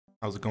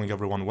How's it going,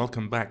 everyone?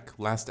 Welcome back.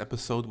 Last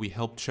episode, we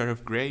helped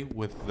Sheriff Gray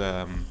with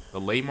the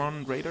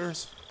Lemon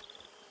Raiders.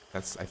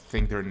 That's, I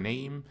think, their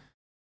name.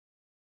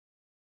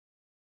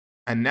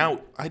 And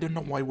now, I don't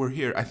know why we're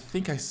here. I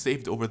think I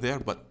saved over there,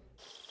 but...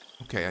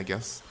 okay, I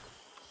guess.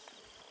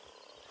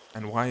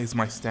 And why is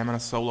my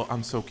stamina so low?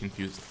 I'm so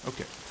confused.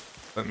 Okay,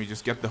 let me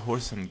just get the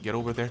horse and get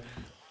over there.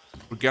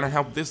 We're gonna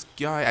help this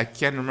guy. I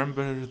can't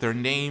remember their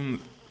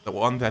name. The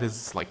one that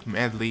is, like,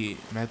 madly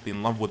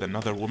in love with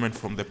another woman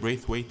from the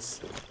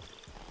Braithwaites.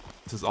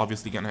 This is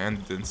obviously gonna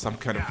end in some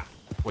kind of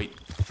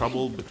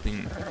trouble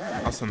between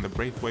us and the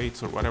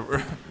Braithwaites or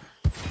whatever.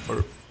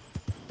 Or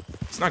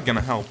it's not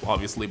gonna help,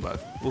 obviously,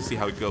 but we'll see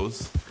how it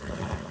goes.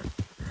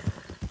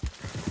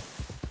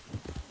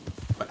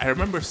 But I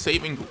remember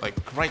saving like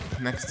right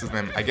next to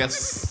them. I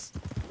guess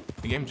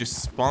the game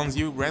just spawns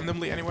you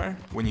randomly anywhere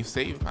when you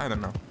save. I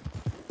don't know.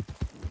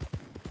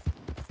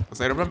 Because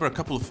I remember a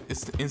couple of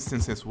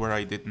instances where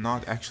I did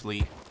not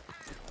actually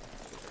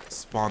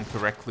spawn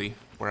correctly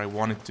where I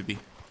wanted to be.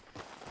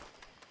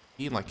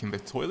 Like in the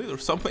toilet or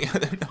something? I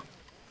don't know.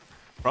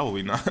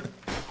 Probably not.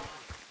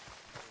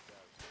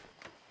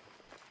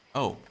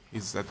 Oh,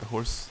 he's at the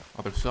horse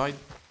other side.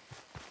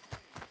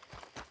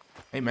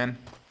 Hey, man.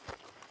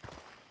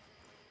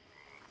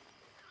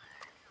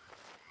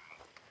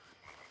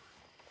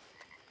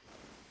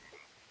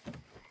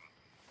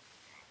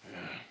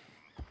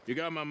 You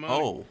got my money?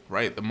 Oh,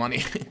 right, the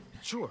money.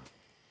 Sure.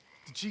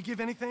 Did she give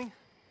anything?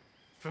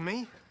 For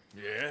me?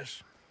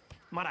 Yes.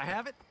 Might I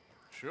have it?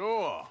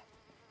 Sure.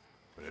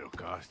 But it'll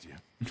cost you.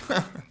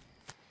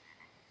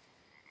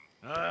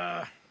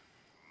 I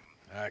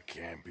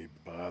can't be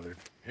bothered.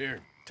 Here,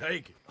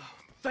 take it. Oh,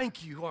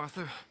 thank you,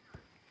 Arthur.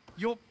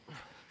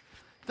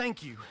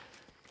 Thank you.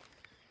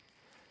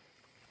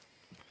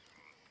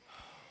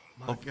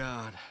 My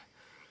God.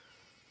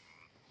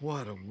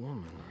 What a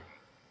woman.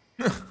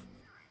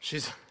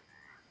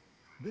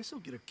 This'll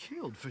get her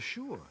killed for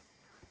sure.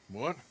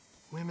 What?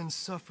 Women's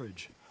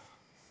suffrage.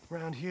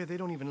 Around here, they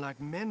don't even like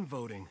men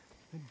voting.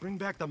 They'd bring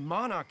back the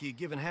monarchy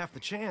given half the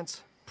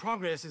chance.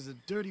 Progress is a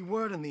dirty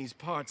word in these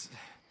parts.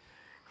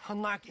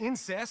 Unlike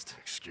incest.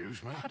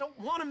 Excuse me? I don't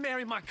want to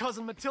marry my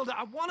cousin Matilda.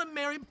 I want to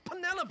marry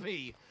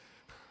Penelope.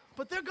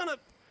 But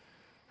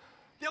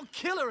they'll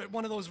kill her at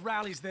one of those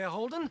rallies they're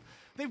holding.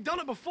 They've done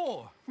it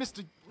before.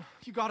 Mister,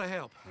 you gotta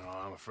help. No,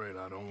 I'm afraid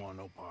I don't want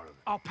no part of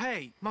it. I'll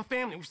pay. My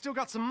family, we've still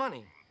got some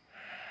money.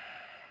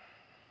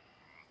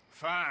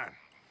 Fine.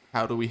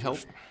 How do we help?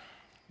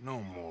 No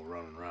more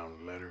running around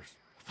with letters.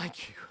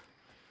 Thank you.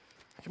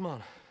 Come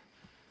on.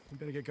 We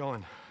better get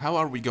going. How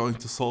are we going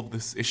to solve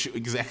this issue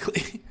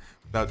exactly?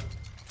 Without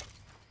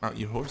mount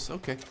your horse?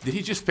 Okay. Did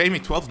he just pay me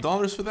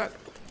 $12 for that?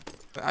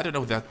 I don't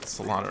know if that's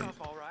a lot or not.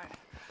 All right.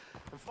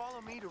 And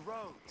follow me to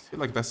Rhodes. I feel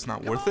like that's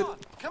not worth it.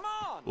 Come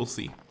on! We'll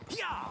see.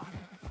 Yeah!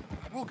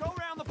 We'll go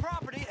around the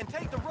property and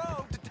take the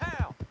road to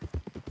town.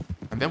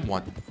 And then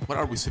what? What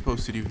are we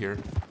supposed to do here?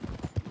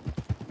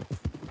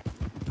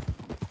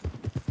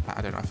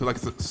 I don't know. I feel like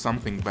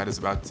something bad is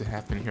about to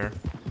happen here.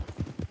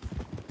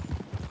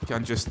 You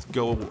can't just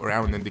go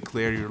around and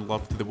declare your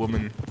love to the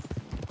woman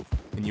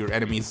in your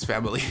enemy's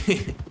family.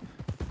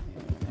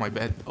 My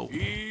bad. Oh.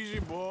 Easy,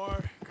 boy.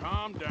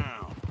 Calm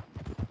down.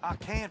 I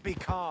can't be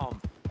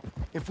calm.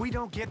 If we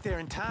don't get there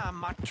in time,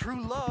 my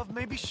true love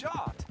may be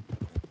shot.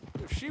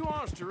 If she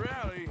wants to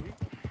rally, you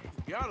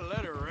gotta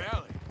let her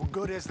rally. Well,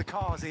 good as the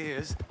cause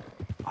is,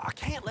 I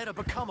can't let her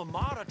become a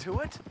martyr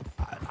to it.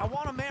 I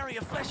want to marry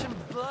a flesh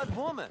and blood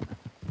woman,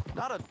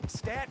 not a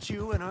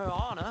statue in her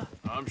honor.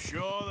 I'm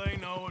sure they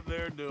know what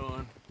they're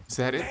doing. Is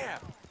that it?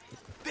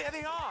 There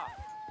they are.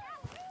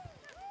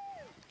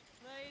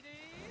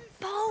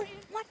 Bo,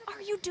 what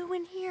are you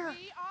doing here?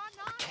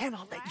 I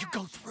cannot let you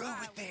go through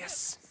with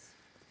this.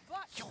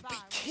 You'll be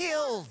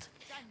killed.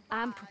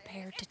 I'm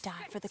prepared to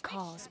die for the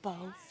cause,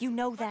 Bo. You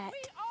know that.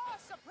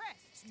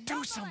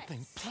 Do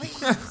something,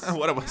 please.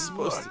 What am I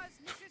supposed to?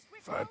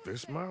 Fight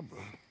this mob?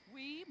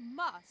 We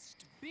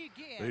must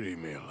begin. They'd eat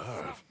me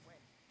alive.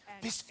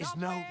 This is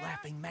no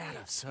laughing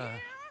matter, sir.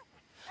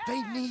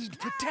 They need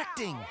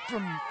protecting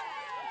from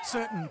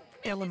certain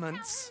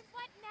elements.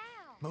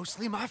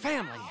 Mostly my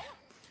family.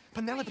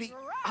 Penelope,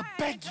 I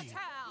beg you.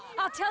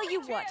 I'll tell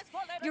you what.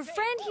 Your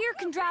friend here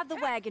can drive the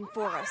wagon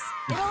for us.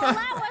 It'll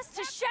allow us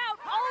to shout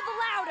all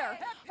the louder.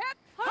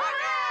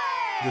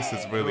 Hooray! This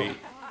is really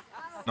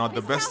not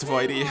the best of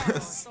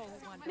ideas.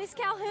 Miss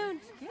Calhoun,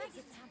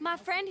 my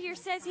friend here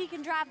says he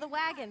can drive the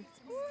wagon.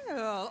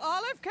 Well,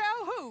 Olive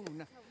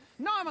Calhoun.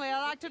 Normally I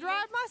like to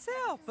drive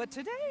myself, but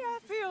today I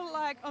feel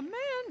like a man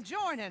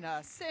joining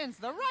us sends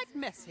the right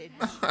message.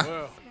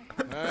 Well,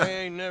 I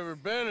ain't never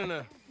been in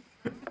a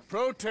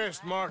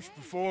protest march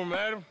before,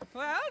 madam.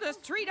 Well,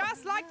 just treat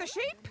us like the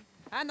sheep,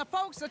 and the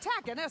folks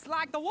attacking us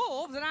like the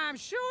wolves, and I'm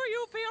sure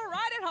you feel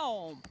right at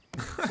home.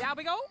 Shall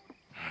we go?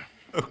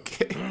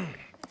 Okay.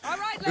 All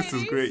right, ladies.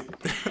 This is great.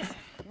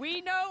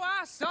 We know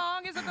our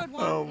song is a good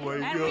one. Oh my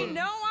and we God.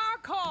 know our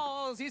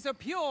cause is a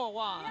pure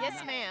one.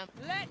 Yes, ma'am.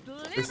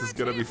 This is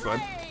gonna be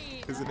fun,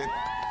 isn't it?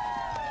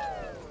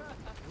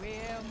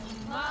 We're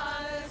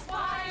mothers,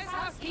 wives,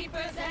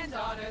 keepers and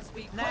daughters.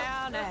 We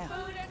now.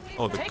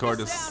 Oh, the Take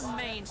card us is. down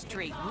Main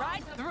Street,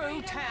 right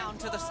through town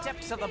to the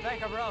steps of the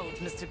Baker Road,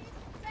 Mr.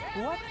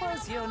 What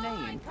was your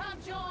name?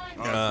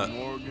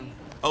 Morgan.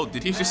 Oh,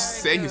 did he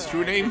just say his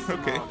true name?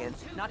 Okay. Morgan.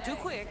 Not too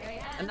quick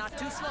and not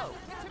too slow.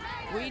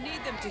 We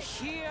need them to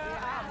hear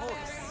our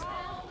voice.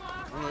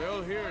 Well,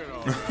 they'll hear it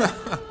all.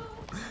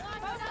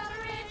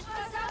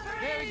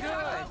 Very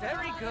good,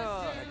 very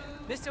good.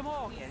 Mr.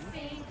 Morgan,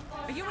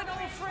 are you an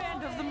old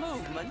friend of the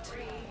movement?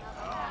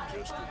 I'm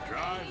just a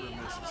driver,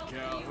 Mrs.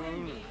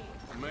 Calhoun.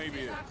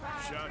 Maybe a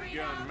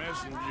shotgun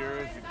messenger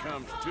if it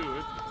comes to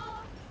it.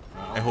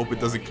 I hope it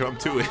doesn't come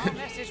to it. Our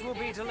message will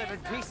be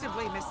delivered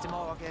peaceably, Mr.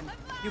 Morgan.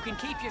 You can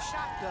keep your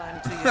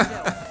shotgun to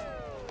yourself.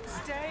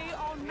 Stay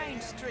on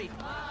Main Street.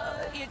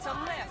 It's a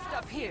left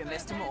up here,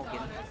 Mr. Morgan.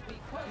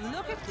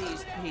 Look at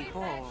these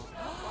people.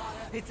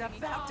 It's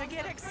about to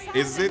get exciting.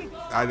 Is it?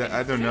 I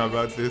don't know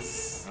about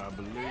this. I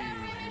believe you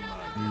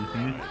might be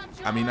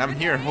right. I mean, I'm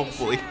here,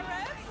 hopefully.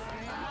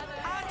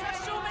 I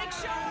trust you'll make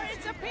sure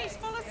it's a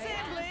peaceful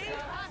assembly.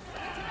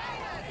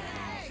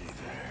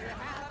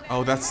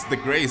 Oh, that's the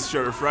Grace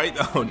Sheriff, right?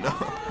 Oh no.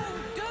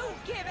 Do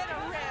give it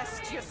a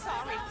rest, you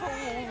sorry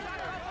fool.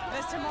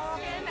 Mr.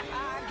 Morgan, I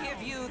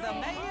give you the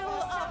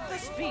male of the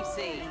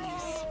species.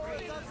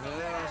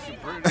 That's a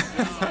pretty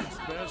strong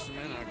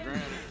specimen, I grant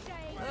it.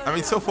 I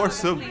mean, so far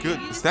so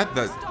good. Is that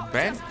the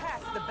bank? Just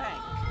past the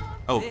bank.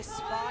 Oh, This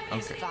spot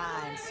is okay.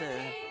 fine, sir.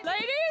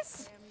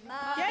 Ladies,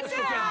 Get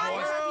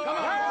down!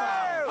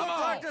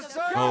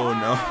 Oh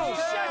no.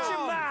 Shut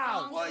your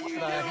mouth! What the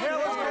hell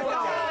is going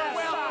on?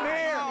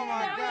 oh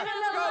my God.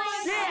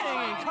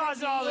 And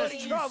cause all this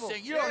trouble.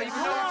 You don't even know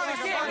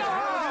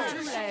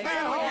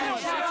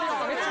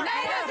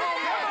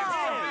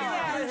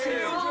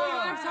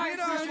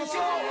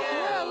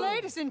Well,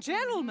 ladies and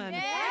gentlemen,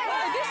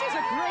 this is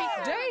a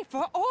great day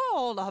for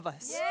all of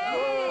us.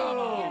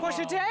 For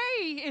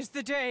today is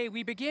the day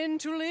we begin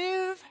to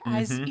live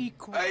as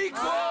equals.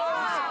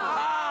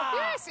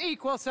 Yes,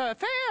 equal, sir.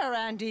 Fair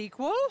and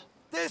equal.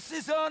 This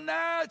is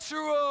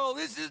unnatural.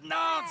 This is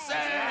nonsense.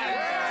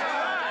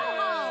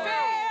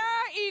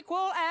 Fair,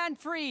 equal, and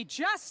free,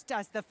 just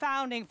as the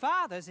Founding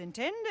Fathers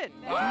intended.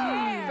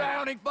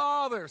 Founding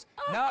fathers,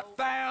 not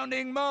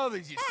founding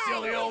mothers, you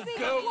silly old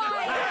goat.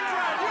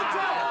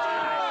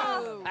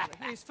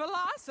 His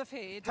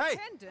philosophy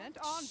dependent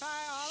on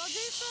biology,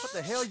 sir. What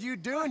the hell you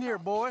doing here,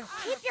 boy?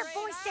 Keep your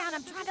voice down.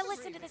 I'm trying to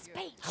listen to the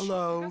speech.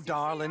 Hello,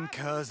 darling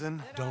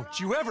cousin. Don't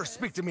you ever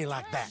speak to me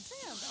like that.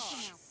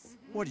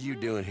 What are you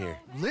doing here?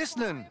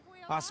 Listening,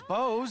 I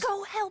suppose.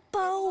 Go help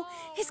Bo.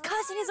 His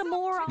cousin is a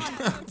moron.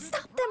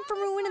 Stop them from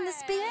ruining the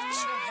speech.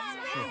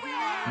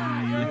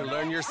 You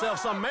learn yourself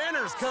some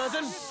manners,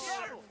 cousin.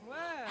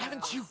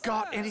 Haven't you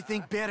got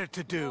anything better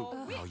to do?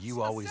 Oh,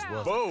 you always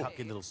was Bo, a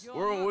cocky little...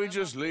 weren't we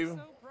just leaving?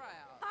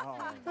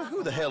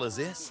 Who the hell is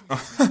this?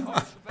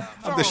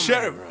 I'm the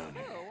sheriff.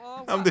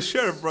 I'm the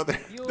sheriff, brother.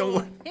 Don't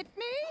worry. Hit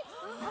me?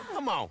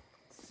 Come on.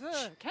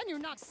 Sir, can you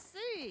not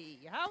see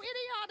how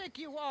idiotic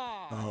you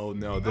are? Oh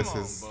no, this Come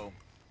on, is. Bo.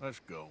 Let's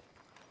go.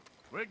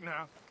 Quick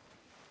now.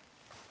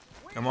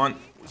 Come on,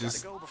 We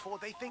just. gotta go before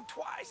they think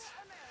twice.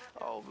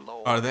 Oh,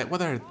 Lord. Are they? What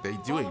are they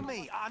Follow doing?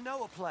 me. I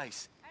know a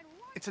place.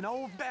 It's an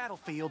old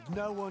battlefield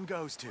no one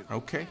goes to.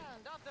 Okay.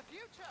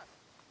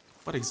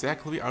 What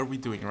exactly are we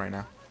doing right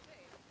now?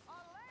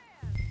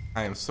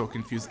 I am so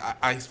confused.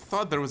 I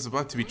thought there was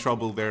about to be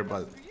trouble there,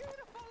 but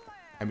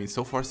I mean,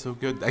 so far so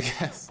good, I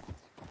guess.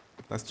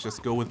 Let's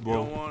just go with You Bo.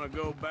 don't want to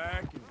go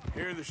back and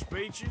hear the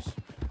speeches?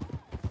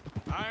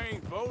 I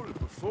ain't voted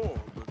before,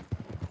 but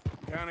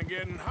kind of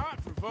getting hot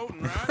for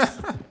voting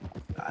rights.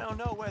 I don't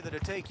know whether to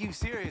take you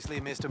seriously,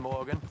 Mr.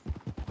 Morgan.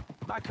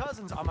 My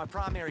cousins are my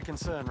primary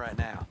concern right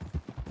now.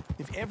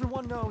 If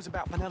everyone knows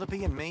about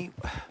Penelope and me...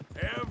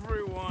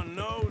 Everyone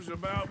knows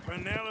about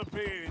Penelope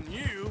and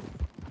you.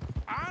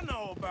 I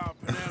know about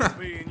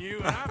Penelope and you,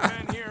 and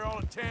I've been here all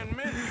of 10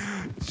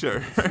 minutes.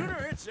 Sure.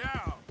 Sooner it's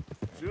out,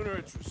 sooner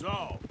it's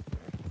resolved.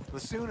 The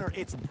sooner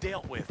it's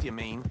dealt with, you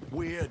mean,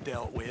 we're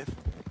dealt with.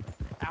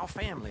 Our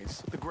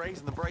families, the Grays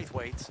and the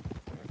Braithwaites,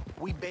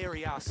 we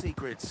bury our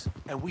secrets,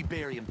 and we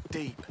bury them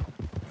deep.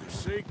 Your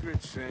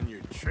secrets and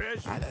your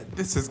treasure.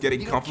 This is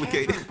getting You know,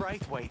 complicated. Catherine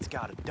Braithwaite's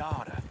got a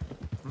daughter.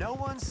 No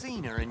one's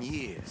seen her in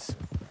years.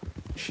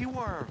 She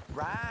weren't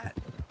right,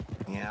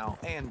 you know,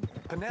 and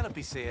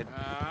Penelope said...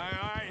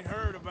 I ain't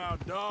heard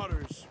about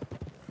daughters.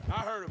 I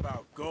heard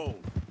about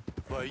gold.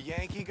 But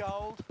Yankee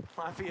gold?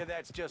 I fear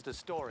that's just a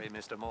story,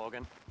 Mr.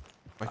 Morgan.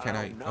 Why can't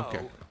I? don't know.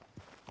 Okay.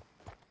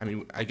 I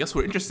mean, I guess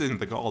we're interested in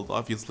the gold,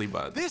 obviously,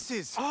 but This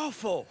is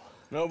awful.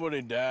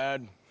 Nobody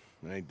died.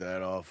 Ain't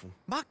that awful.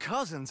 My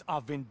cousins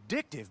are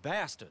vindictive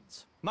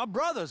bastards. My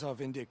brothers are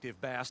vindictive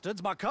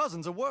bastards. My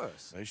cousins are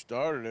worse. They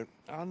started it.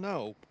 I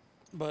know,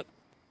 but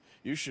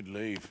You should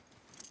leave.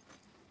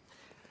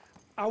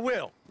 I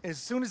will. As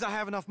soon as I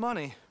have enough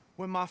money.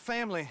 When my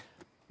family...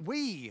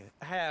 We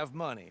have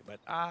money, but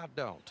I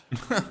don't.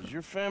 Is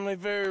your family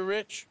very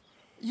rich?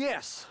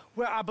 Yes,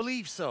 well, I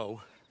believe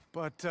so.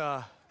 But,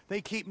 they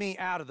keep me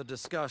out of the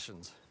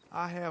discussions.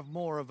 I have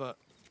more of a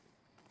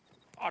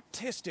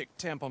artistic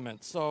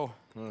temperament, so...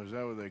 Oh, is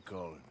that what they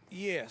call it?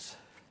 Yes.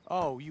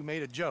 Oh, you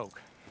made a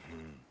joke.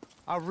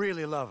 I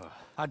really love her.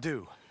 I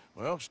do.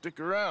 Well, stick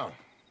around.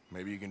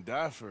 Maybe you can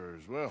die for her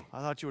as well. I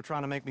thought you were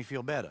trying to make me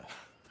feel better.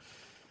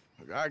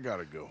 Look, I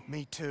gotta go.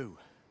 Me too.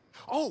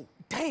 Oh,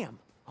 damn!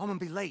 I'm gonna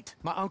be late.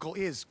 My uncle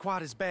is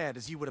quite as bad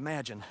as you would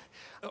imagine.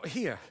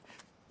 Here,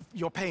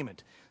 your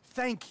payment.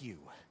 Thank you.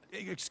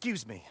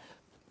 Excuse me.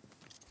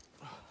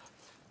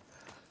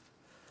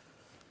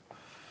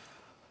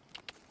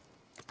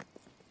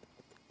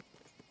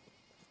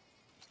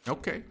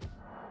 Okay.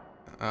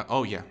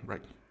 Oh yeah,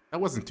 right.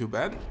 That wasn't too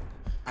bad.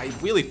 I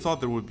really thought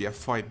there would be a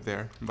fight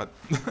there, but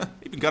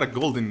even got a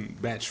golden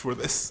badge for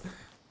this.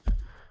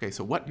 Okay,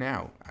 so what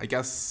now? I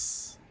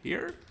guess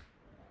here?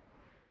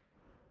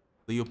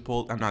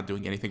 Leopold. I'm not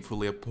doing anything for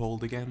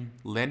Leopold again.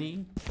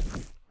 Lenny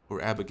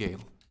or Abigail?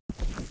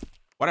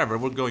 Whatever,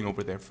 we're going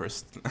over there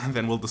first,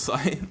 then we'll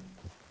decide.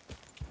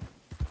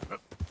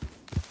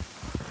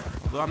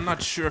 Although I'm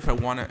not sure if I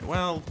want to...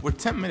 Well, we're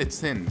 10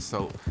 minutes in,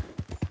 so...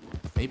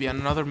 Maybe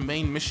another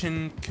main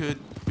mission could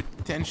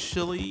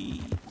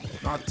potentially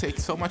not take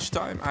so much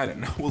time. I don't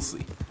know, we'll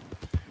see.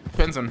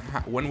 Depends on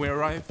when we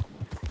arrive.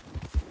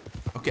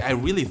 Okay, I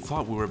really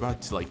thought we were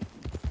about to, like,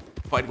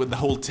 fight with the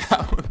whole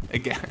town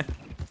again.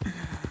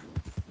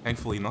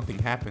 Thankfully, nothing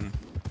happened.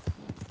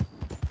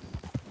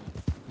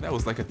 That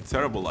was like a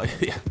terrible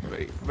idea.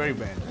 Very, very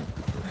bad.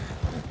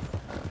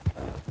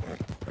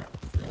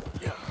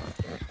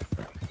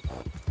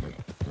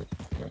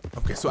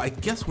 Okay, so I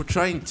guess we're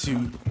trying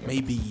to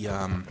maybe,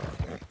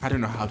 I don't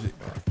know how to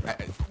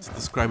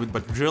describe it,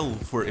 but drill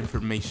for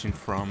information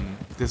from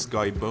this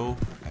guy, Bo.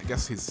 I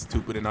guess he's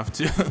stupid enough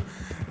to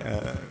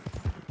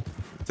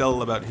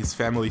tell about his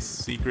family's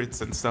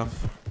secrets and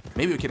stuff.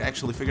 Maybe we could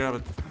actually figure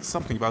out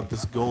something about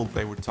this gold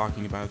they were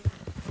talking about.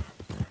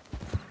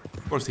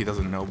 Of course he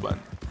doesn't know, but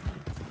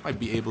might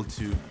be able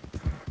to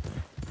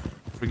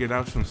figure it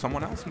out from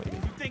someone else, maybe.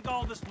 You think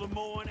all this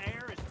Lemoyne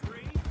air is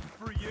free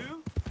for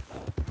you?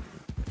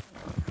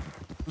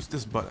 Who's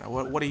this buddy?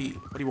 What do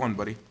you want,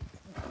 buddy?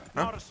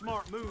 Huh? Not a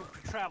smart move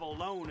to travel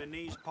alone in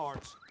these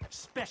parts,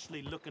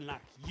 especially looking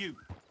like you.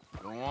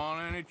 Don't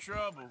want any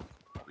trouble.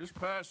 Just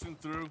passing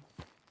through.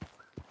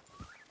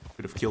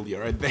 Could have killed you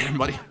right there,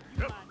 buddy.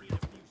 You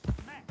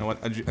know what?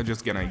 I'm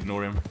just gonna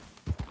ignore him.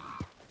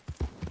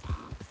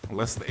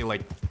 Unless they,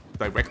 like,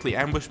 directly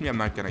ambush me, I'm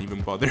not gonna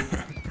even bother.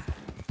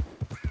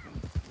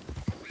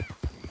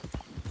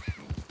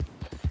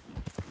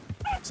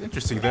 It's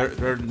interesting.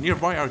 They're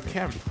nearby our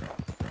camp.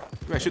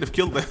 Maybe I should have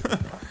killed them.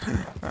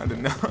 I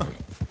don't know.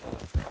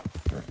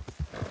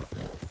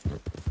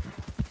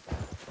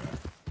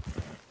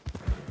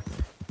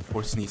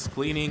 Horse needs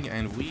cleaning,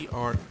 and we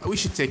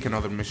should take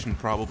another mission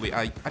probably.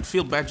 I'd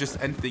feel bad just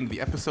ending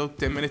the episode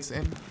 10 minutes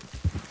in.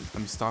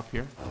 Let me stop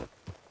here.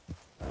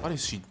 What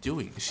is she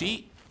doing? Is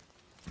she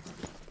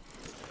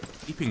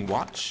keeping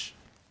watch?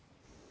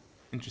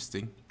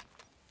 Interesting.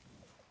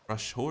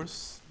 Rush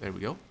horse. There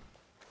we go.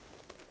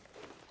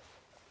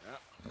 Yeah,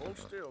 hold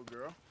still,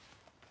 girl.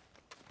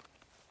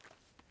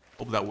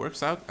 Hope that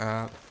works out.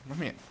 I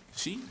mean,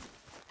 she?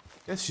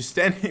 Yes, she's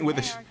standing with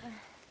a.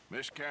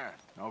 Miss Cat,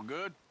 all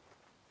good?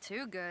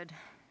 Too good.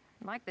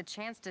 Like the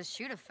chance to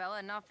shoot a fella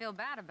and not feel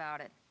bad about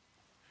it.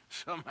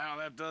 Somehow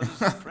that doesn't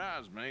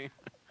surprise me.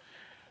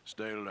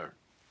 Stay alert.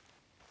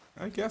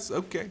 I guess,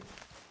 okay.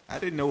 I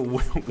didn't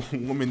know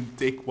women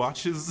take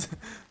watches.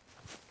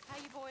 How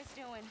you boys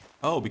doing?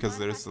 Oh, because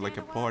there's like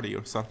a party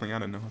or something. I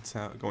don't know what's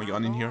going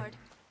on in here.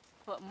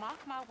 But mark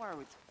my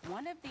words,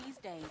 one of these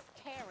days,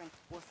 Karen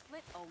will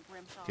slit old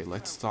Grimshaw's Okay,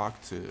 let's throat.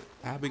 talk to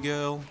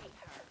Abigail.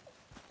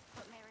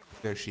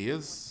 There she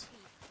is.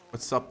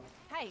 What's up?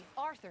 Hey,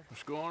 Arthur.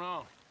 What's going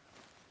on?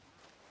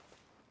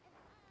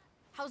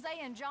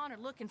 Hosea and John are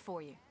looking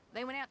for you.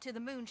 They went out to the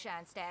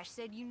moonshine stash,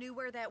 said you knew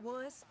where that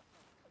was.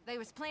 They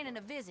was planning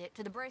a visit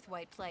to the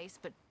Braithwaite place,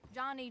 but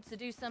John needs to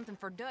do something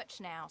for Dutch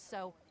now,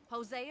 so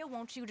Hosea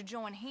wants you to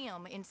join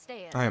him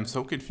instead. I am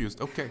so confused.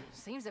 Okay.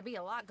 Seems to be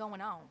a lot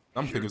going on.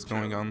 Something is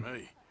going on.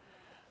 Me.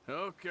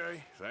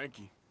 Okay, thank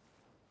you.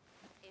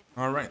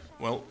 Alright,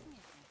 well,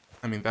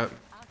 I mean that...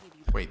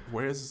 Wait,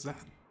 where is that?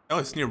 Oh,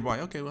 it's nearby.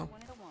 Okay, well.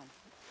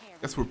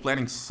 Guess we're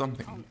planning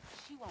something.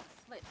 She won't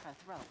slit her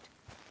throat.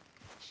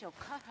 She'll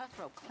cut her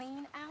throat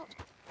clean out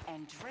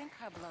and drink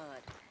her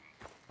blood.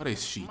 What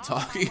is she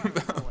talking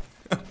about?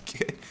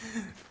 Okay.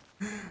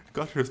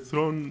 Cut her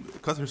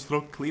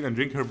throat clean and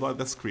drink her blood.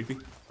 That's creepy.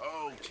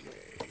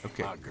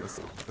 Okay,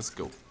 let's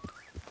go.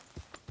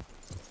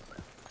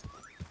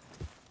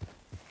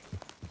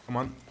 Come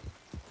on.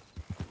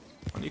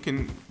 You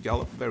can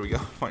gallop. There we go.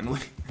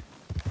 Finally.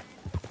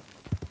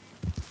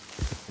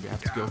 We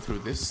have to go through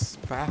this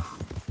path.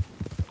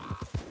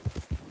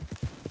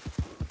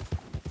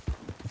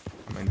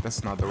 I mean,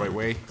 that's not the right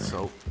way,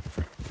 so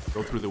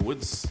go through the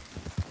woods.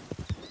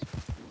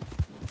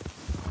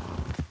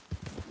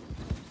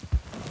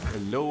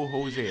 Hello,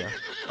 Hosea.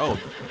 Oh,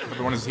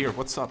 everyone is here.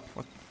 What's up?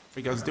 What are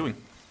you guys doing?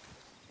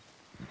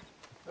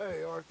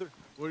 Hey, Arthur.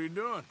 What are you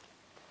doing?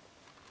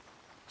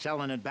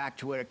 Selling it back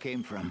to where it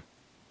came from.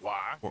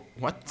 Why?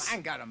 What? I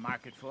ain't got a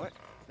market for it.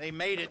 They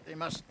made it. They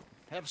must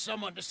have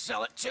someone to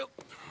sell it to.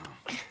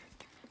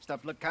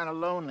 Stuff look kind of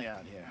lonely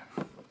out here.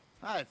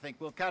 I think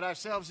we'll cut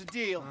ourselves a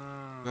deal.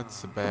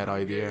 That's a bad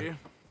idea.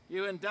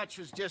 You and Dutch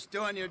was just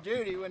doing your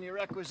duty when you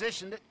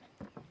requisitioned it.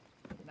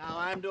 Now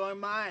I'm doing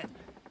mine.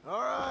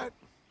 All right.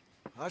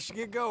 I should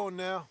get going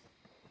now.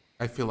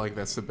 I feel like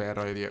that's a bad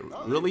idea.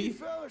 Really?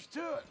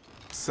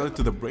 Sell it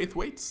to the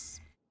Braithwaites?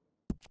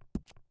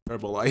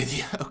 Terrible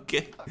idea.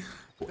 Okay.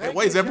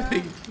 Why is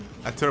everything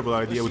a terrible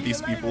idea with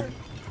these people?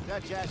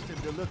 Dutch asked him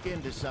to look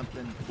into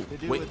something to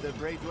do with the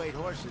Braithwaite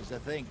horses, I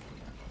think.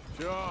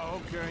 Sure,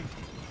 okay.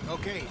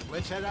 Okay,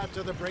 let's head out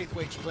to the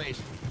Braithwaite's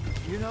place.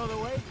 You know the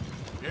way?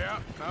 Yeah,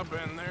 I've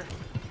been there.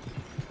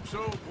 So,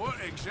 what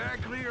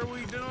exactly are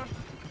we doing?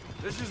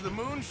 This is the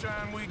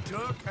moonshine we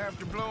took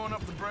after blowing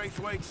up the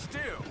Braithwaite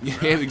still. Yeah,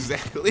 right?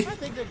 exactly. I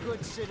think the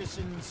good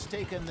citizens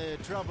taking the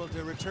trouble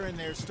to return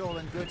their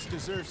stolen goods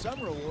deserve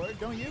some reward,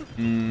 don't you?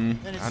 And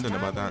it's I don't know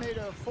about that. We made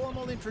a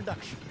formal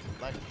introduction,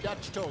 like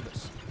Dutch told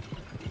us.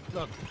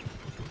 Look,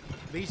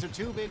 these are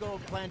two big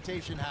old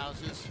plantation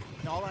houses,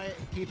 and all I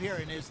keep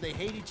hearing is they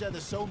hate each other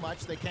so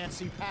much they can't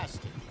see past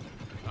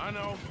it. I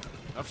know.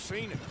 I've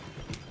seen it.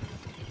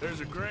 There's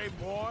a gray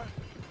boy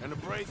and a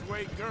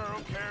Braithwaite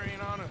girl carrying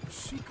on a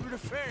secret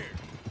affair.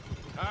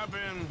 I've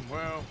been,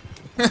 well...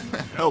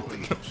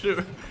 helping, I'm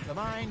sure. The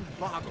mind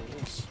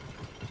boggles.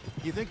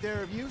 You think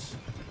they're of use?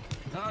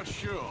 Not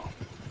sure.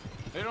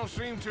 They don't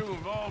seem too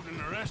involved in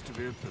the rest of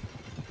it, but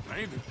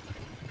maybe.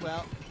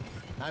 Well,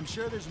 I'm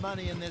sure there's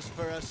money in this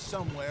for us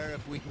somewhere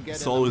if we can get it.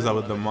 It's always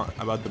about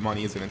the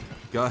money, isn't it?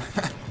 God.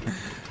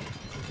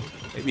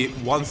 Maybe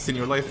once in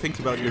your life, think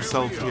about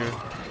yourself here.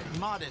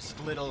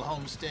 Modest little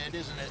homestead,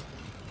 isn't it?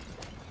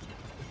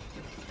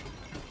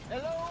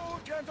 Hello,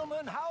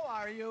 gentlemen. How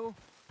are you?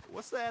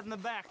 What's that in the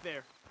back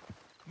there?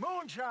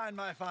 Moonshine,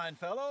 my fine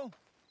fellow.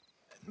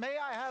 May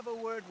I have a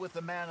word with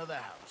the man of the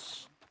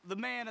house? The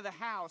man of the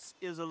house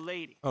is a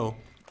lady. Oh,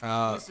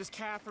 Mrs.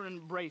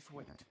 Catherine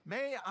Braithwaite.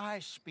 May I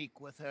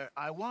speak with her?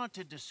 I want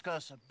to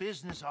discuss a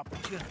business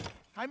opportunity.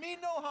 I mean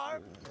no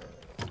harm.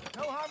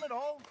 No harm at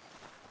all.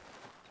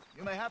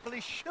 You may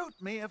happily shoot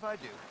me if I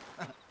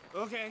do.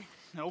 Okay.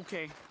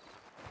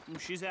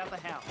 She's at the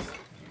house.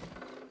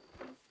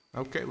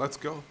 okay, let's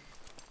go.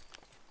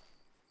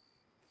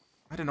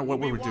 I don't know what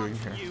we were doing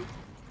here.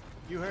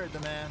 You heard the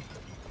man.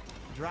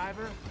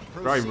 Driver,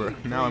 Driver.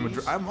 Now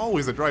I'm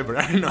always a driver.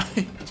 I don't know.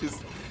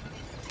 Just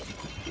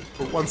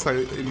for once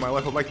in my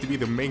life, I'd like to be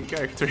the main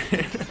character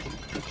here.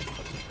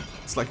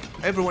 It's like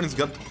everyone's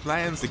got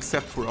plans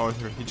except for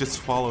Arthur. He just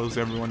follows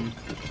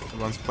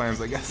everyone's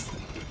plans, I guess.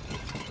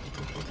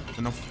 I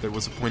don't know if there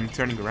was a point in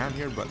turning around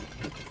here, but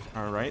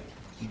all right,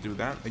 do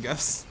that, I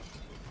guess.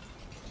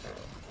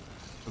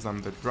 Because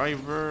I'm the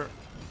driver.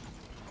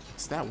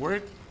 Does that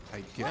work?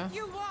 I guess. What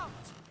you want?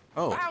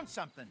 Oh. Found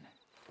something.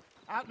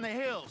 Out in the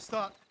hills.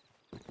 Thought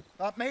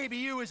maybe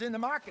you was in the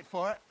market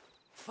for it.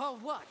 For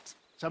what?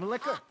 Some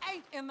liquor. I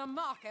ain't in the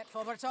market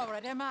for what's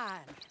already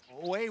mine.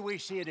 The way we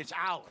see it, it's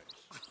ours.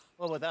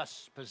 Well, with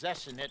us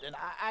possessing it, and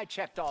I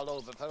checked all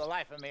over. For the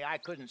life of me, I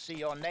couldn't see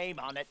your name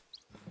on it.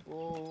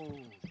 Oh.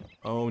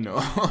 Oh,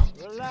 no.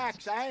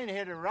 Relax, I ain't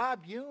here to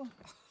rob you.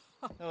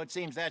 No, it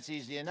seems that's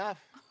easy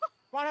enough.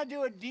 Why not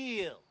do a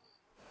deal?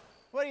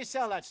 What do you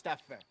sell that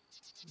stuff for?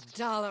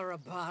 $1 a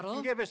bottle.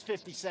 You give us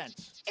 50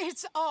 cents.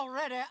 It's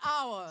already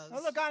ours.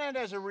 Now look on it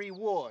as a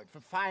reward for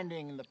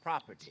finding the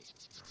property.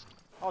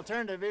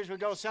 Alternative is we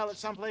go sell it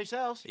someplace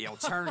else. The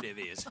alternative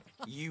is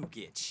you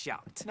get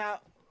shot. Now,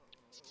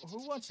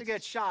 who wants to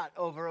get shot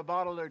over a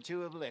bottle or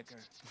two of liquor?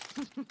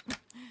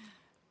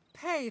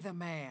 Pay the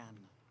man.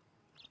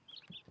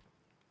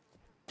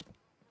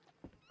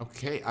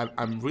 Okay,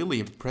 I'm really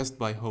impressed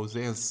by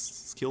Hosea's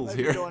skills We're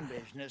here. doing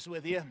business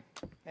with you.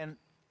 And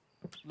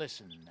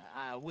listen,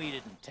 we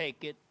didn't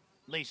take it.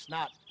 At least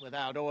not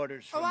without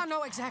orders from... Oh, I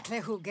know exactly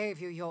who gave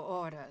you your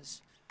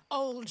orders.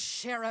 Old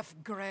Sheriff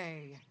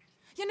Gray.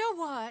 You know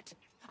what?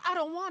 I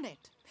don't want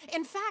it.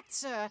 In fact,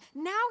 sir,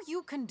 now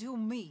you can do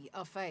me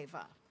a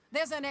favor.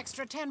 There's an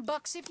extra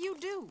 $10 if you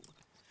do.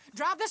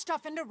 Drive the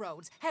stuff into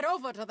Rhodes, head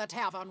over to the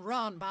tavern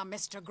run by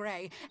Mr.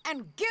 Gray,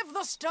 and give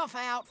the stuff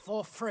out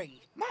for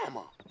free.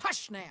 Mama!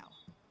 Hush now.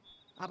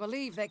 I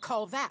believe they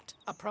call that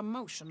a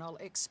promotional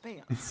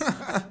expense.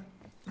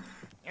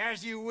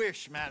 As you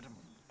wish, madam.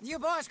 You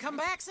boys come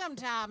back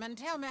sometime and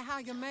tell me how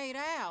you made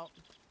out.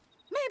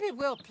 Maybe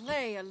we'll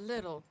play a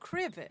little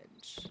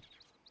cribbage.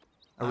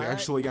 Are we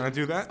actually gonna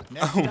do that?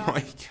 Next Oh stop,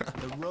 my god.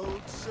 The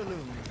Rhodes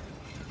Saloon.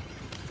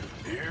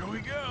 Here we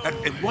go.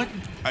 What?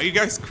 Are you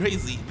guys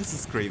crazy? This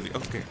is crazy.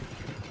 Okay.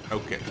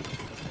 Okay.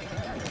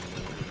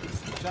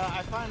 So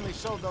I finally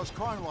sold those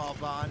Cornwall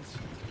bonds.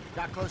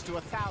 Got close to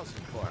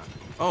 1,000 for them.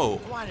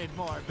 Oh. Wanted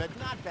more, but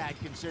not bad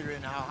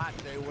considering how hot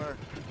they were,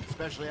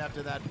 especially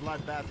after that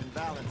bloodbath in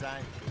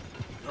Valentine.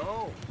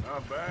 Oh,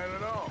 not bad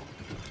at all.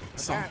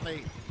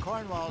 Apparently,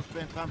 Cornwall's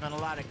been pumping a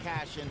lot of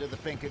cash into the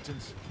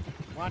Pinkertons.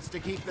 Wants to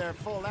keep their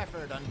full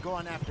effort on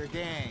going after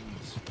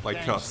gangs. Like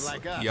Gangs us.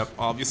 Like us. Yep,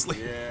 obviously.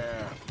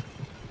 Yeah.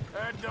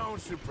 That don't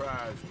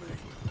surprise me.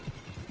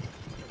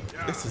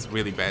 This is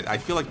really bad. I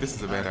feel like this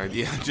is a bad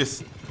idea.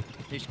 Just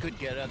This could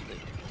get ugly.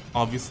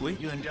 obviously.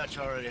 You and Dutch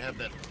already have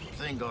that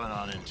thing going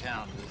on in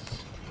town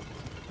with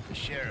the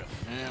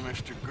sheriff. Yeah,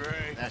 Mr.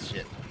 Gray. That's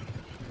it.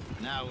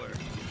 Now we're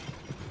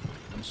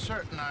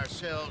inserting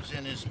ourselves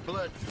in his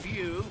blood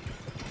feud.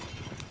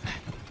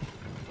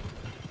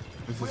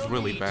 This is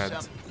really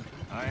bad.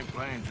 I ain't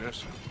playing,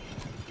 Jesse.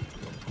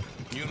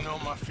 You know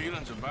my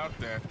feelings about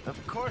that.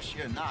 Of course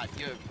you're not.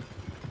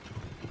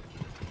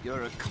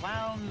 You're a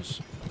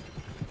clown's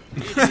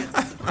idiot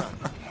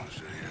brother.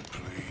 Hosea,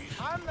 please.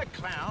 I'm the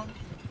clown.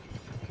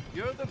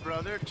 You're the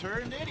brother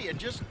turned idiot.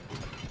 Just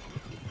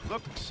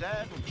look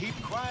sad and keep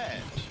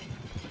quiet.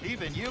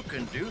 Even you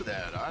can do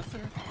that, Arthur.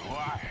 Oh,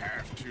 I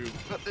have to.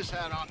 Put this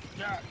hat on.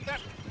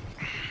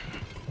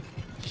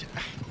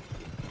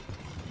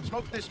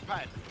 Smoke this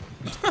pipe.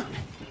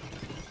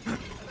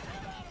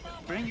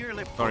 Bring your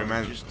lip Sorry, forward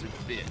man. just a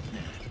bit.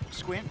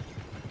 Squint.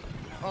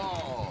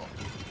 Oh.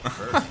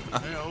 Perfect.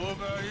 Hey, what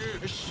about you?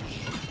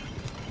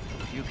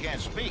 You can't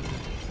speak.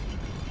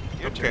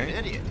 You're Okay. turned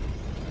idiot.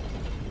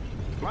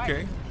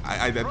 Okay.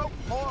 I did. Broke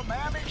poor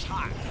mammy's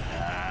heart.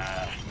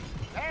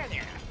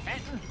 There,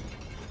 Fenton.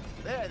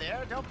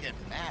 There. Don't get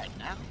mad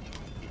now.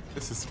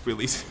 This is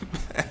really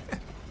bad.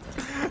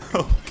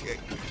 Okay.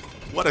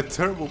 What a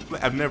terrible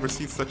plan. I've never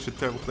seen such a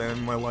terrible plan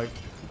in my life.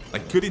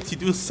 Like, couldn't you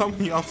do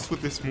something else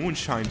with this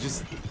moonshine?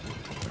 Just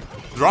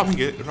dropping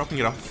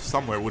it off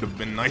somewhere would have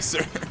been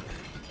nicer.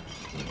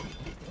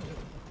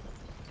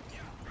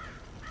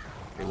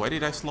 Okay, why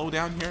did I slow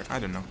down here? I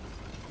don't know.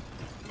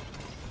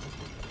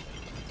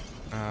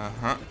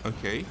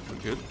 Okay, we're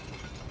good.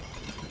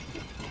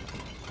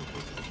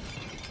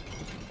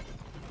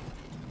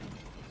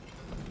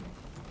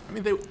 I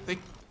mean, they're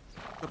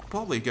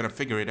probably gonna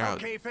figure it out.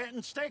 Okay,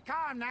 Fenton, stay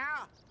calm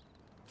now.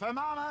 For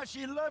Mama,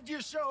 she loved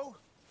you so.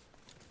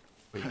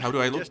 Wait, how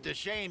do I look? Just a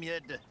shame you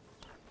had to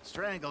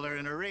strangle her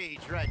in a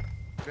rage, right?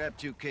 Grab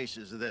 2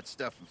 cases of that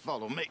stuff and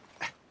follow me.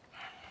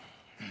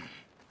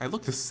 I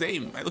look the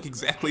same. I look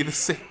exactly the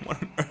same.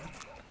 What on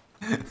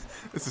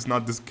earth? This is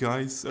not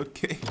disguise.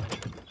 Okay.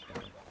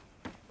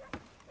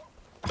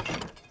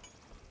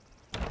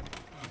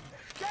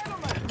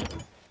 Gentlemen!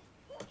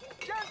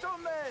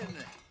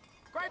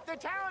 Quite the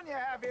town you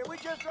have here. We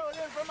just rode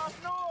in from up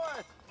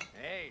north.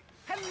 Hey.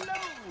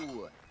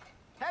 Hello.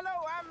 Hello,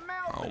 I'm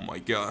Melvin. Oh my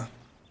god.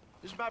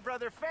 This is my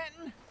brother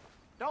Fenton.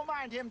 Don't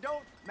mind him.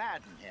 Don't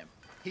madden him.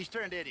 He's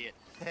turned idiot.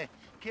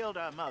 Killed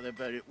our mother,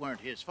 but it weren't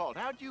his fault.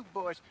 How'd you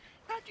boys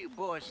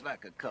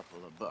like a couple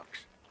of bucks?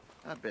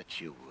 I bet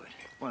you would.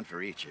 One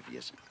for each of you.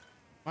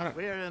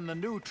 We're in the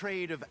new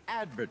trade of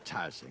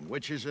advertising,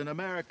 which is an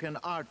American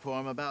art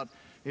form about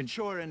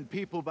ensuring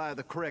people buy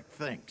the correct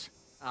things.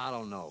 I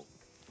don't know.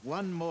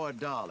 $1 more.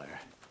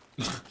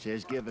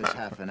 Says give us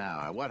half an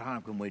hour. What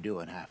harm can we do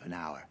in half an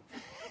hour?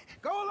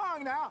 Go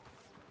along now.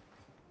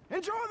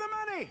 Enjoy the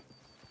money.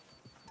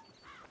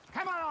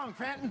 Come along,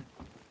 Fenton.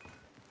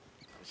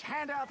 Just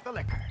hand out the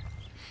liquor.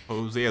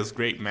 Hosea's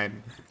great,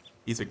 man.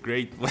 He's a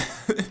great.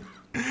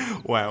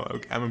 Wow,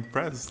 okay, I'm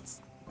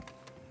impressed.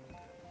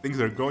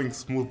 Things are going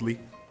smoothly.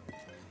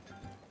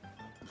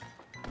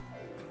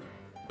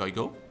 Do I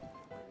go?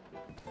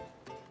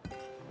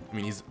 I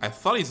mean, I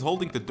thought he's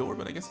holding the door,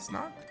 but I guess he's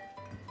not.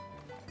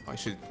 I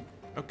should.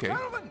 Okay.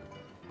 Gentlemen!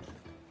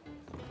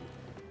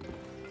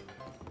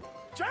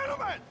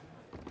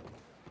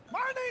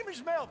 My name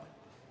is Melvin.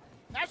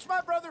 That's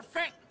my brother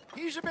Fenton.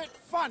 He's a bit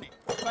funny,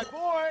 but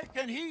boy,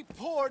 can he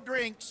pour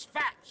drinks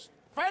fast.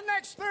 For the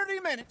next 30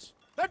 minutes,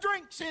 the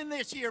drinks in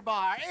this here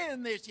bar,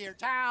 in this here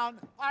town,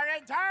 are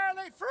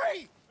entirely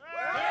free.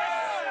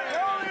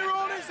 The only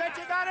rule is that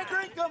you gotta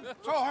drink them.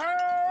 So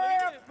hurry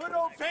up, put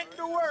old Fenton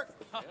to work.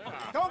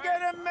 Don't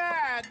get him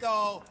mad,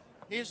 though.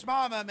 His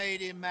mama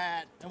made him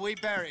mad, and we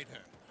buried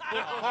her.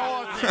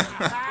 Poor thing.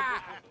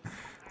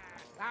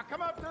 Now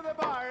come up to the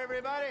bar,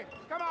 everybody.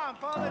 Come on,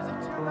 fellas,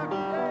 it's your lucky day.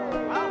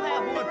 I'll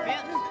have one,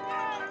 Fenton.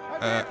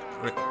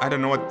 I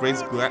don't know what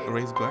raised glass,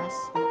 raised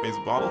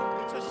bottle.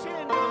 It's a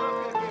sin to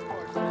look at gift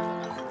horse.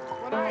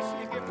 When I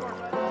see a gift horse,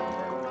 I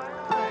don't my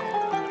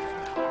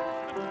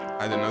eyes.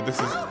 I don't know. This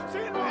is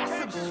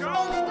That's some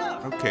strong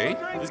stuff. okay.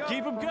 Just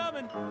keep them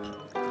coming. Don't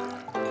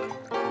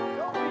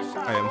be shy,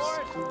 I am. boys.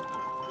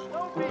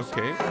 Don't be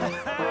Okay.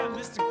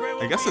 Mr. Gray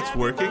will I guess be it's happy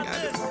working.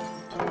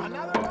 about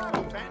Another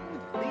bottle, Fenton.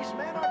 These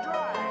men are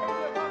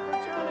dry. With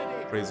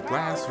opportunity. Raise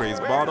glass, raise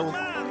bottle.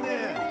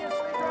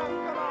 Idiously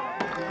drunk. Come on.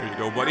 There you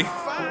go, buddy.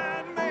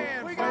 Fine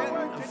man, We got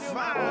work to do,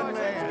 fine boys.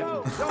 man.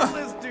 Let's go. Don't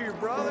listen to your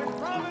brother.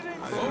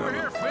 Over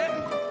here,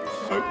 Fenton.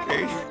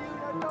 Okay.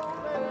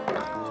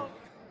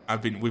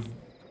 I've been with.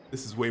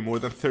 This is way more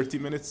than 30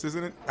 minutes,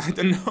 isn't it? I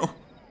don't know.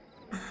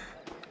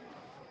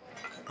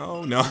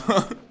 Oh no.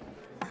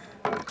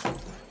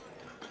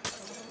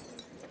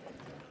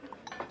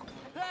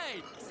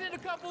 Hey, send a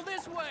couple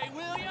this way,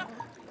 will ya?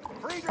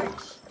 Free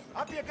drinks.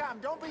 Up you come.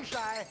 Don't be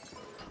shy.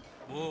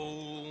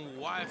 Whoa,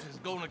 wife is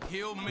gonna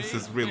kill me. This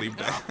is really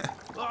bad.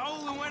 I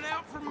only went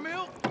out for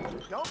milk.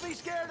 Don't be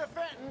scared of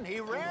Fenton. He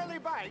rarely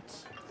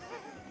bites.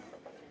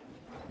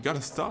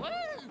 Gotta stop.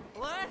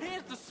 Well, that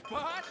hit the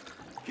spot.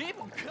 Keep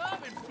them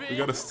coming, Finn. We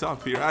gotta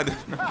stop here. I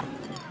don't know.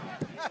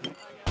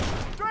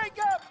 Drink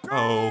up!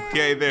 Drink!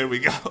 Okay, there we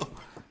go.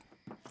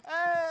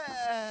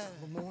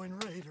 Lemoyne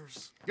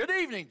Raiders. Good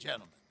evening,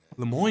 gentlemen.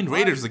 Lemoyne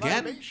Raiders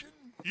again?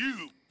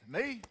 You.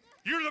 Me?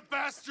 You're the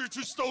bastards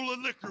who stole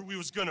the liquor we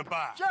was gonna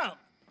buy. Gentlemen,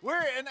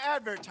 we're in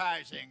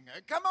advertising.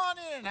 Come on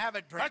in and have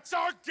a drink. That's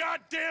our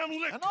goddamn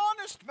liquor. An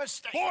honest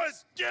mistake.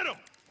 Boys, get him.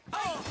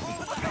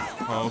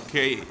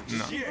 Okay,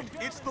 no. Shit,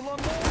 it's the Lemoyne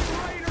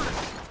Raiders.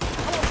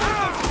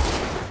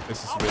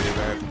 This is really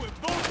bad.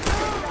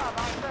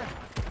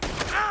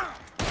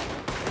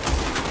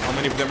 How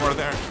many of them are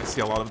there? I see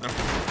a lot of them.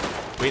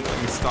 Wait,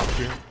 let me stop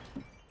here.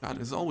 God,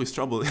 there's always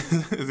trouble,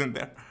 isn't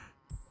there?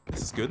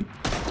 This is good.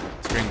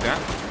 Let's drink that.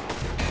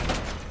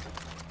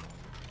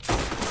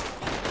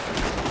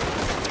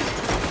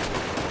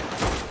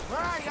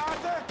 Where are you,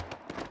 Arthur?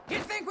 You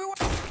think we were...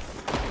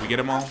 We get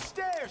them all?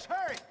 Upstairs,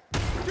 hurry!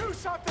 Do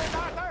something,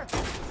 Arthur!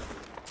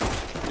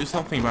 Do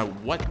something about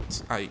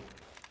what? I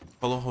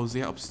follow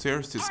Hosea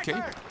upstairs to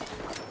escape?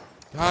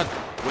 God,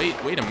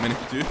 wait a minute,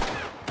 dude.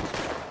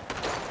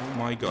 Oh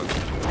my god.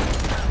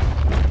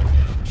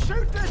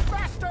 Shoot this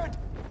bastard!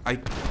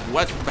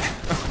 What?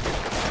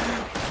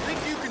 Think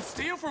you can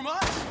steal from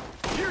us?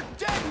 You're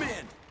dead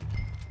men.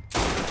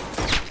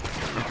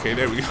 Okay,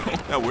 there we go.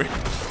 That worked.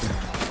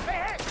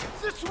 Hey,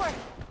 this way!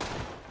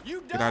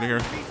 You Get out of here.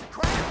 piece of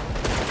crap!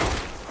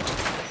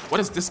 What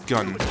is this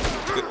gun?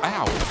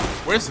 Ow!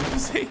 Where's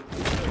Hosea?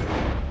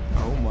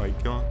 Oh my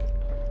god.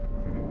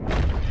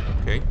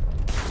 Okay.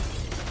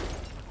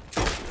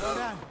 Slow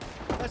down.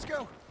 Let's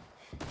go.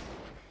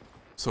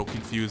 So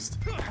confused.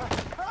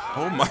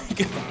 Oh my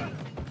god.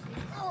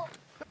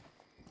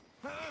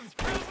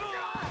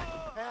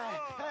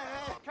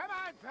 Come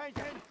on,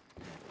 Pearson.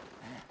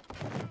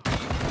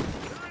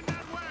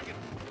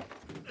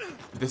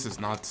 This is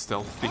not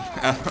stealthy.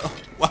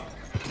 What?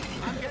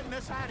 I'm getting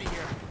this out of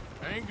here.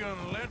 Ain't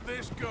gonna let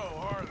this go,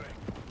 are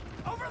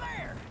they? Over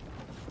there!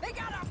 They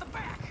got out the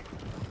back!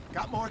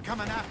 Got more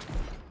coming after.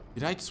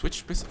 Did I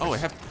switch pistols? Oh, I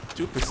have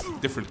two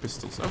different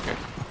pistols. Okay.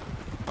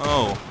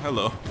 Oh,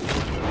 hello.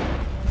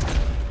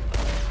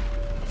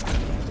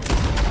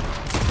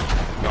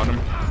 Got him.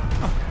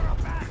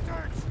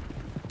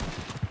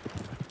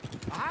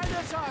 Behind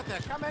us, Arthur,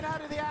 coming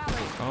out of the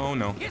alley. Oh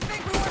no. You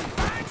think we wouldn't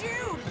find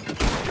you?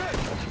 Good.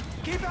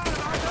 Keep at it,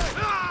 Arthur.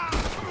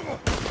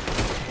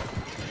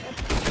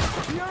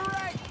 You're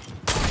right.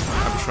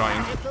 I'm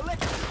trying. Get the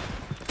liquor.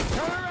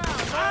 Turn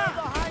around. All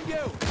behind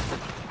you.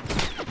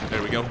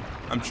 There we go.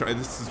 I'm trying.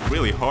 This is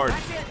really hard.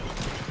 That's it.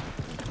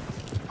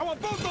 I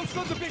want both those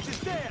sons of bitches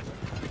dead.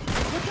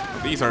 Look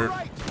out These on are. your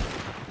right.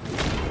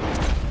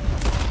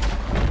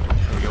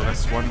 There we go.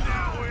 That's one.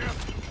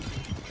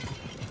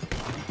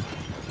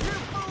 You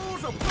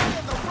fools are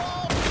playing the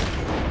role.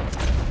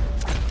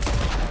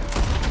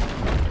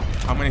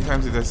 How many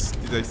times did I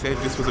say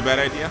this was a bad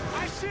idea?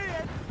 I see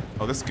it.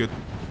 Oh, that's good.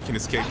 Can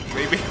escape,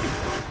 maybe.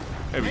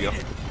 There we go.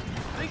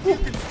 Think you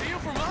can steal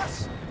from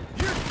us?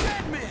 You're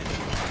dead men.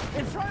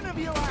 In front of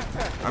you,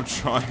 Arthur. I'm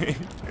trying.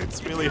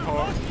 It's really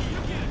hard.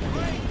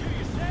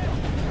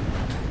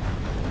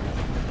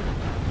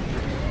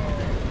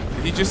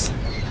 Did he just...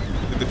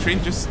 Did the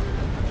train just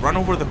run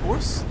over the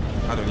horse?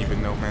 I don't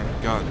even know, man.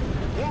 God.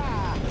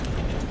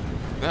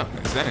 Yeah.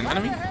 Is that an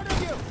enemy? Ahead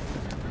of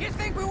you. You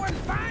think we wouldn't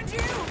find you?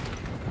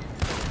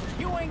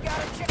 You ain't got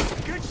a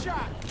chance. Good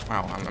shot.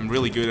 Wow, I'm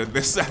really good at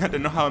this. I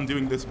don't know how I'm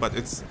doing this, but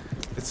it's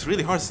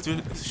really hard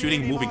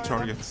shooting moving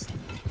targets.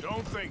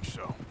 Don't think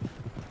so.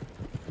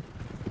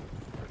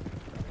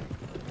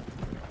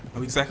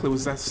 How exactly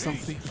was that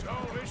something? So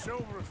this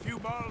over a few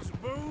bottles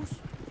of booze?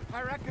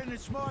 I reckon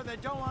it's more they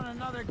don't want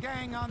another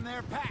gang on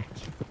their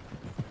patch.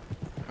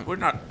 We're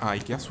not. I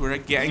guess we're a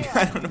gang.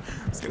 I don't know.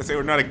 I was gonna say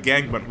we're not a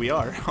gang, but we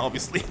are,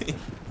 obviously.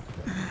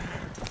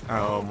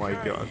 Oh my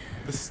god,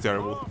 this is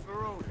terrible.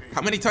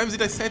 How many times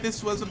did I say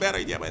this was a bad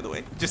idea? By the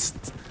way,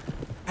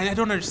 I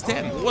don't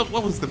understand. What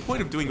was the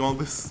point of doing all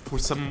this for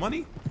some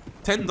money?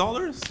 $10?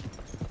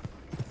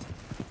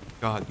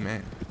 God,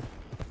 man.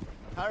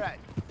 All right,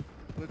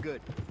 we're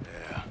good.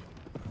 Yeah.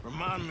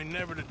 Remind me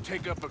never to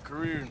take up a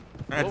career in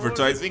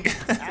Advertising.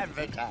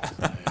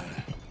 Advertising.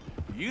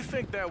 You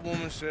think that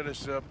woman set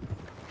us up?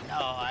 No,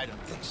 I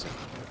don't think so.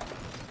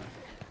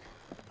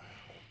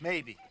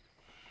 Maybe.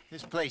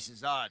 This place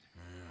is odd.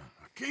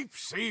 Yeah. I keep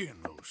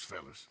seeing those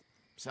fellas.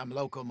 Some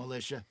local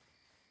militia.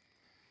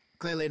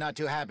 Clearly not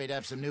too happy to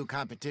have some new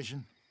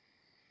competition.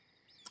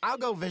 I'll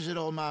go visit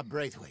old Ma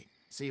Braithwaite,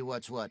 see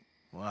what's what.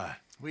 Why?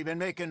 We've been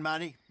making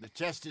money. The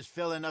chest is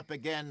filling up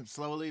again,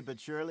 slowly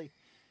but surely.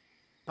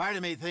 Part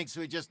of me thinks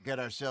we just get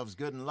ourselves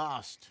good and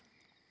lost.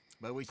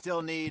 But we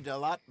still need a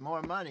lot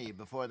more money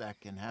before that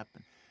can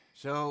happen.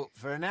 So,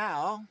 for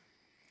now,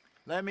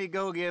 let me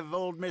go give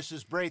old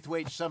Mrs.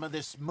 Braithwaite some of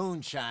this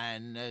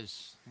moonshine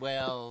as,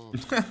 well,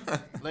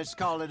 let's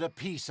call it a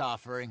peace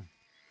offering.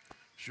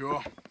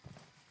 Sure.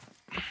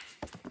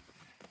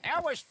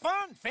 That was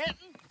fun,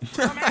 Fenton.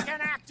 Don't make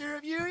an actor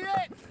of you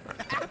yet.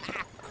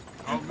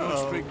 I'll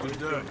go speak to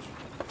Dutch.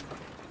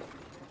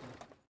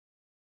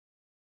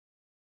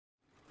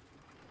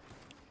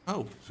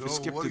 Oh, so just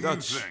skip what to do you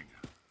Dutch. think?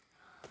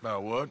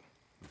 About what?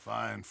 The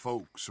fine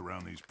folks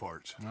around these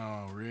parts.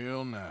 Oh,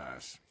 real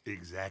nice.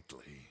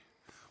 Exactly.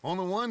 On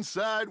the one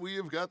side, we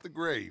have got the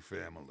Gray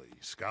family.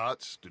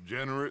 Scots,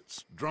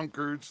 degenerates,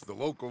 drunkards, the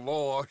local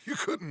law. You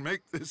couldn't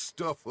make this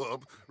stuff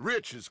up.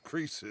 Rich as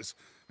Croesus.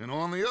 And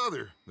on the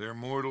other, their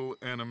mortal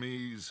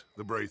enemies,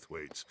 the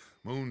Braithwaites.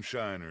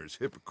 Moonshiners,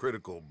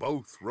 hypocritical,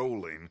 both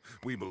rolling,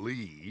 we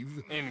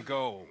believe. In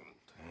gold.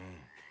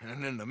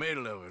 And in the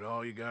middle of it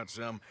all, you got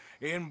some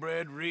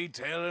inbred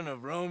retelling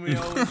of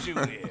Romeo and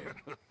Juliet.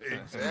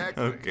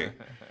 Exactly. Okay.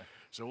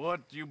 So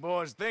what you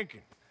boys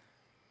thinking?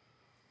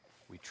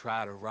 We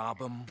try to rob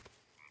them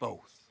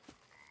both.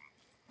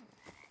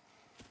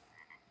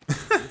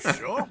 You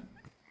sure?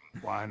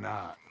 Why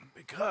not?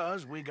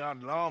 Because we got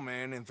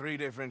lawmen in 3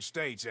 different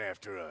states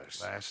after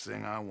us. Last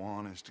thing I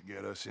want is to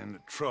get us into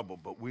trouble,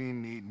 but we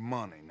need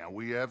money. Now,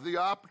 we have the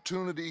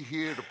opportunity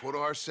here to put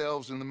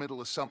ourselves in the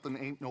middle of something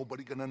ain't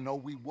nobody gonna know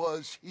we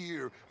was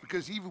here,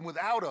 because even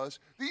without us,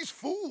 these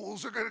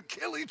fools are gonna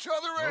kill each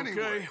other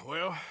anyway. Okay,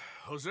 well,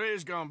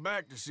 Hosea's gone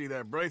back to see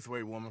that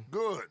Braithwaite woman.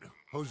 Good.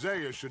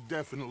 Hosea should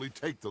definitely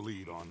take the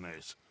lead on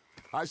this.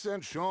 I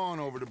sent Sean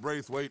over to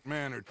Braithwaite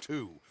Manor,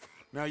 too.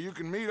 Now, you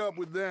can meet up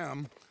with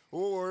them,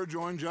 or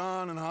join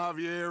John and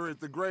Javier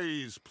at the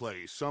Gray's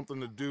place. Something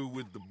to do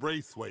with the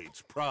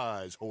Braithwaites'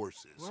 prize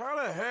horses. Well, how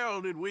the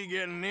hell did we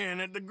get in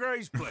at the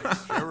Gray's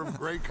place? Sheriff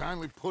Gray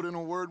kindly put in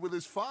a word with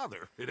his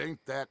father. It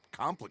ain't that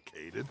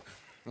complicated.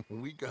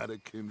 We gotta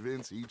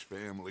convince each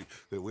family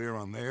that we're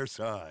on their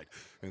side,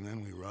 and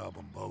then we rob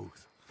them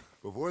both.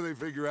 Before they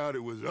figure out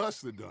it was us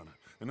that done it,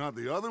 and not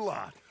the other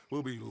lot,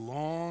 we'll be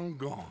long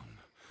gone.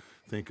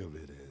 Think of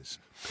it as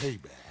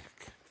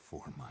payback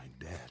for my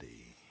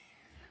daddy.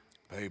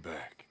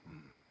 Payback.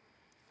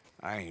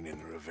 I ain't in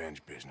the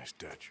revenge business,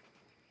 Dutch.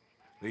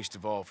 Least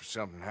of all for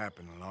something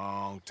happened a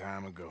long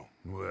time ago.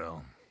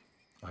 Well,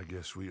 I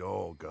guess we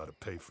all gotta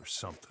pay for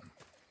something.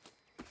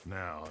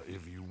 Now,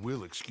 if you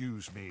will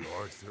excuse me,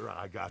 Arthur,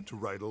 I got to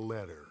write a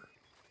letter.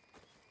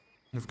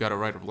 You've got to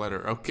write a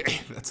letter.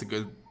 Okay, that's a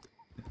good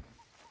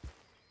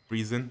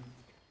reason.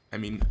 I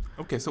mean,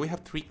 okay, so we have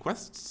 3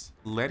 quests.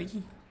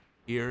 Letty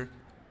here,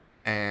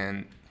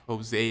 and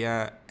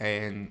Hosea,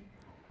 and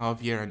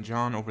Javier and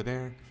John over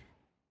there.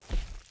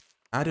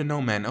 I don't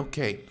know, man.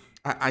 Okay,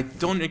 I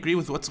don't agree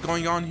with what's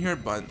going on here,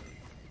 but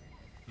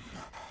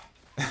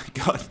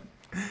God,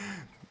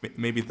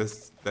 maybe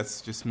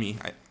that's just me.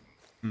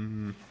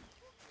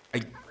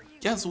 I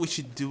guess we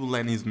should do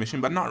Lenny's mission,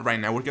 but not right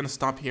now. We're gonna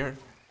stop here.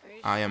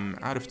 I am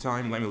out of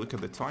time. Let me look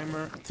at the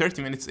timer.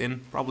 30 minutes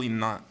in. Probably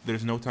not.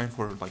 There's no time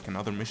for like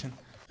another mission.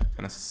 I'm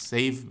gonna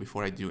save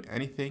before I do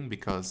anything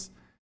because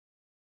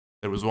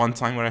there was one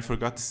time where I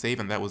forgot to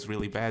save and that was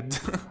really bad.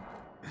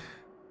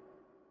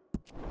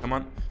 Come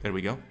on. There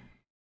we go.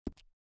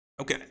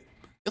 Okay.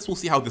 Guess we'll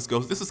see how this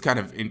goes. This is kind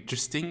of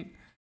interesting.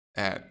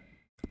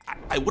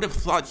 I would have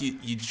thought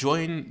you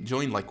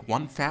join like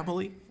one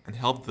family and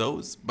help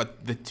those,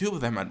 but the 2 of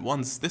them at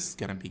once, this is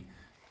gonna be,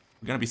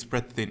 we're gonna be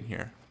spread thin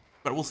here.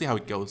 But we'll see how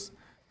it goes.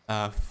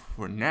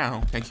 For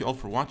now, thank you all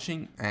for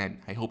watching, and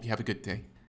I hope you have a good day.